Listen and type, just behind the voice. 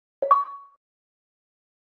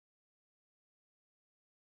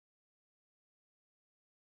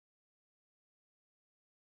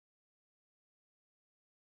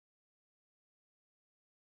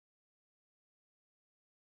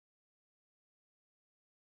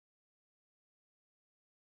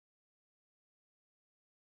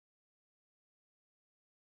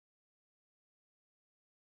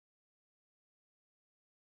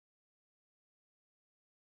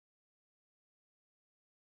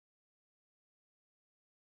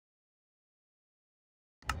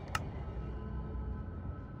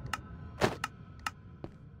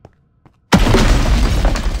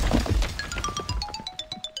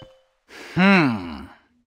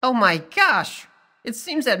Oh my gosh! It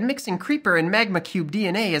seems that mixing Creeper and Magma Cube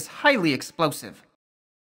DNA is highly explosive.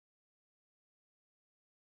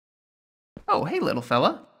 Oh, hey little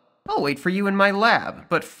fella. I'll wait for you in my lab,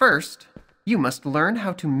 but first, you must learn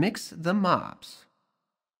how to mix the mobs.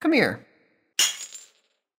 Come here.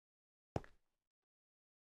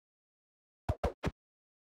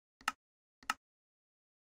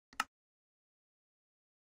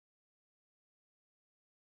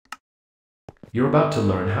 You're about to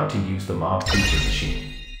learn how to use the Mob Fusion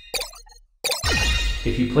Machine.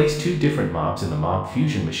 If you place two different mobs in the Mob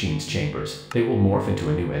Fusion Machine's chambers, they will morph into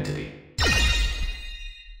a new entity.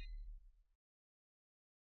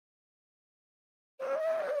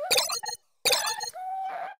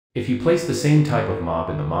 If you place the same type of mob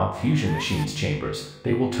in the Mob Fusion Machine's chambers,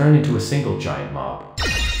 they will turn into a single giant mob.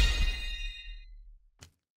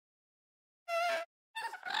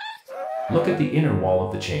 Look at the inner wall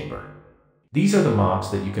of the chamber. These are the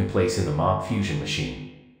mobs that you can place in the Mob Fusion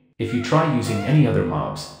Machine. If you try using any other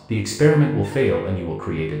mobs, the experiment will fail and you will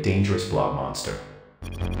create a dangerous blob monster.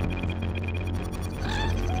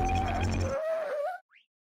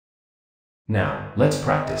 Now, let's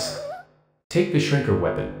practice. Take the shrinker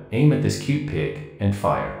weapon, aim at this cute pig, and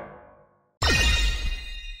fire.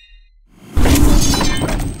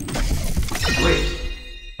 Great!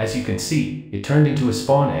 As you can see, it turned into a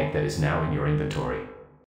spawn egg that is now in your inventory.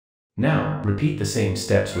 Now, repeat the same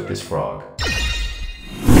steps with this frog.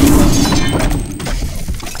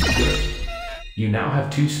 Good. You now have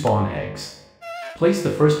 2 spawn eggs. Place the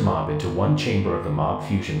first mob into one chamber of the Mob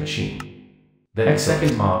Fusion Machine. Then the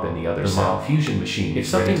second mob in the other Mob Fusion Machine. If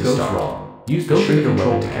something goes wrong, use the shrinker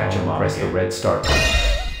weapon to catch a mob. Press the red start button.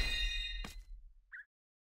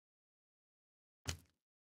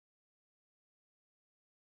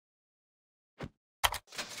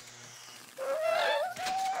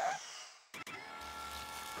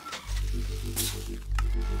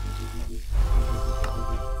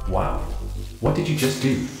 Wow, what did you just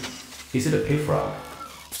do? Is it a pig frog?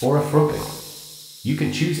 Or a frogpig? You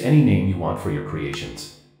can choose any name you want for your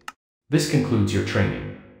creations. This concludes your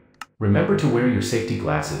training. Remember to wear your safety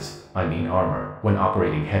glasses, I mean armor, when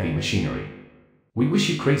operating heavy machinery. We wish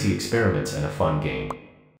you crazy experiments and a fun game.